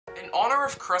honor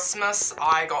of Christmas,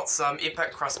 I got some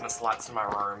epic Christmas lights in my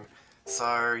room.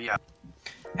 So, yeah.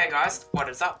 Hey guys, what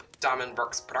is up? Diamond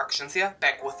Brooks Productions here,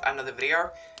 back with another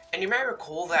video. And you may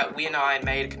recall that when I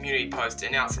made a community post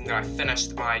announcing that I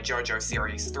finished my JoJo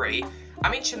Series 3, I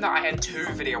mentioned that I had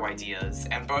 2 video ideas,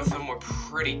 and both of them were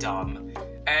pretty dumb.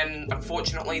 And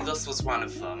unfortunately, this was one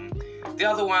of them. The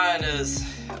other one is,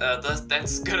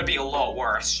 that's gonna be a lot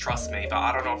worse, trust me, but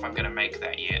I don't know if I'm gonna make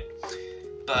that yet.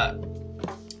 But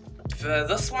for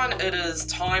this one, it is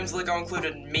times LEGO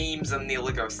included memes in their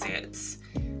LEGO sets.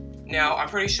 Now, I'm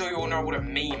pretty sure you all know what a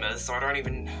meme is, so I don't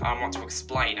even want to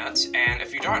explain it. And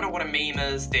if you don't know what a meme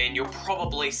is, then you're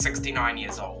probably 69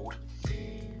 years old.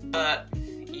 But,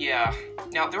 yeah.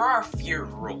 Now, there are a few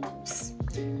rules.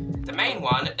 The main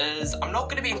one is, I'm not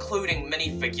going to be including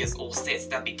minifigures or sets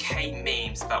that became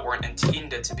memes but weren't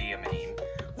intended to be a meme.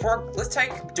 Let's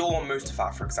take Dawn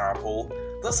Mustafa, for example.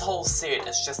 This whole set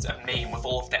is just a meme with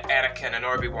all of the Anakin and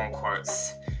Obi-Wan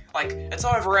quotes. Like, it's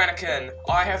over Anakin,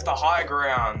 I have the high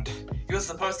ground. You're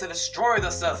supposed to destroy the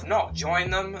Sith, not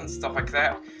join them, and stuff like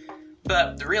that.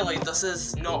 But really, this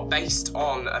is not based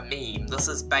on a meme. This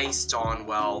is based on,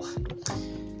 well,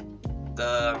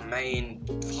 the main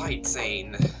fight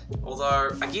scene.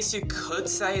 Although, I guess you could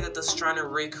say that this is trying to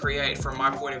recreate, from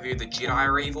my point of view, the Jedi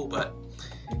are evil, but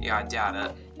yeah, I doubt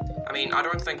it. I mean, I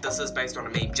don't think this is based on a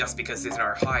meme just because there's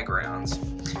no high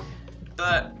ground.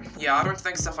 But, yeah, I don't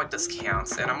think stuff like this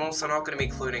counts, and I'm also not going to be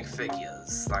including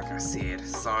figures, like I said.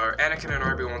 So, Anakin and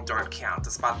Obi-Wan don't count,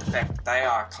 despite the fact that they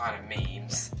are kind of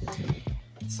memes.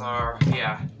 So,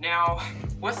 yeah. Now,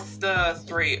 with the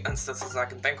 3 instances I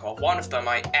can think of, one of them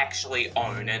I actually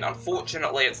own, and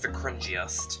unfortunately it's the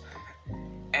cringiest.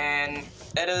 And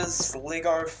it is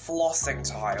LEGO flossing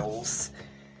tiles.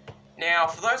 Now,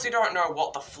 for those who don't know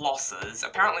what the floss is,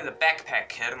 apparently the Backpack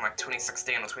Kid in like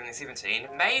 2016 or 2017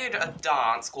 made a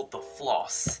dance called the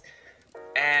floss.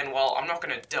 And, well, I'm not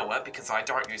going to do it because I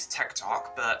don't use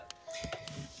TikTok, but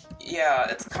yeah,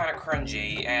 it's kind of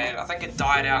cringy, and I think it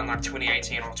died out in like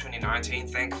 2018 or 2019,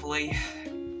 thankfully.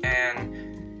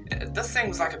 And this thing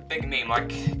was like a big meme, like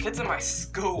kids in my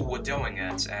school were doing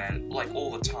it, and like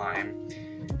all the time.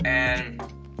 And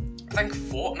I think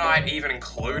Fortnite even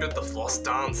included the floss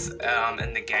dance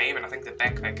in the game, and I think the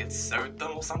Backpack Kid sued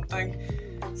them or something.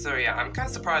 So yeah, I'm kind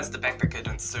of surprised the Backpack Kid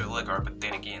didn't sue LEGO, but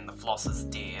then again, the floss is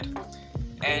dead.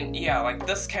 And yeah, like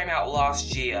this came out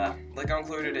last year. LEGO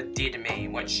included a dead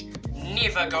meme, which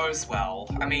never goes well.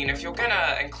 I mean, if you're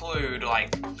gonna include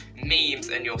like memes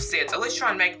in your sets, at least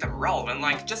try and make them relevant.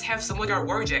 Like, just have some LEGO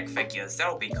Wojak figures,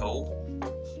 that'll be cool.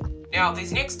 Now,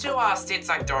 these next 2 are sets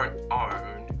I don't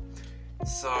own.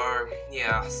 So,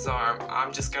 yeah, so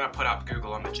I'm just gonna put up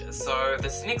Google images. So,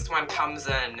 this next one comes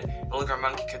in the LEGO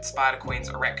Monkey Kid Spider Queen's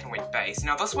Arachnoid base.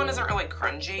 Now, this one isn't really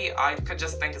cringy, I could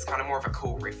just think it's kind of more of a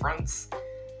cool reference.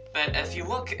 But if you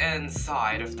look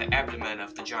inside of the abdomen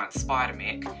of the giant spider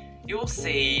mech, you'll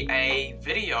see a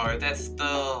video that's the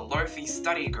Lofi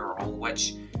Study Girl,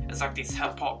 which is like these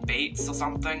hip-hop beats or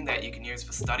something that you can use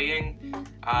for studying.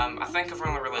 I think I've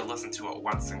only really listened to it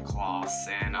once in class,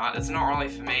 and it's not really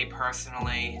for me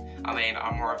personally. I mean,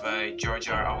 I'm more of a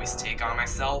JoJo OST guy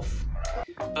myself.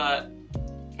 But,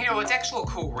 you know, it's actually a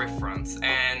cool reference,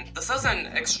 and this isn't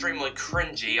extremely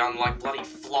cringy, unlike bloody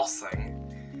flossing.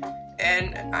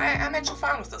 And I'm actually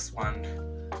fine with this one.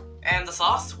 And this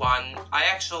last one, I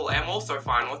actually am also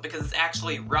fine with because it's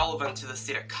actually relevant to the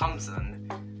set it comes in.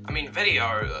 I mean,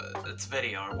 video, it's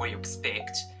video, what do you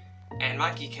expect? And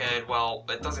Monkey Kid, well,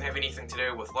 it doesn't have anything to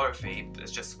do with Lofi,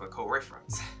 it's just a cool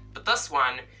reference. But this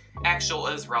one, actual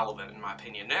is relevant in my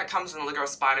opinion, and it comes in LEGO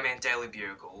Spider-Man Daily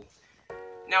Bugle.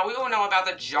 Now, we all know about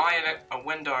the giant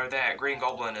window that Green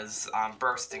Goblin is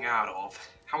bursting out of.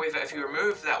 However, if you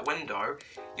remove that window,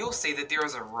 you'll see that there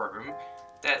is a room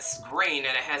that's green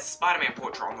and it has a Spider-Man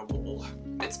portrait on the wall.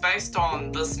 It's based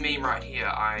on this meme right here.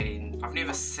 I've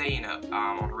never seen it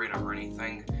on Reddit or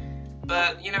anything.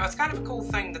 But, you know, it's kind of a cool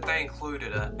thing that they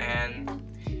included it, and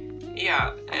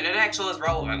yeah, and it actually is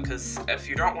relevant, because if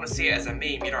you don't want to see it as a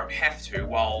meme, you don't have to.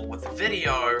 While with the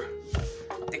video,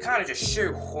 they're kind of just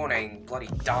shoehorning bloody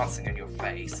dancing in your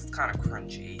face. It's kind of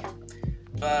cringy.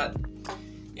 But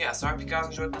yeah, so I hope you guys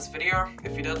enjoyed this video.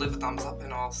 If you did, leave a thumbs up,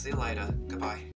 and I'll see you later. Goodbye.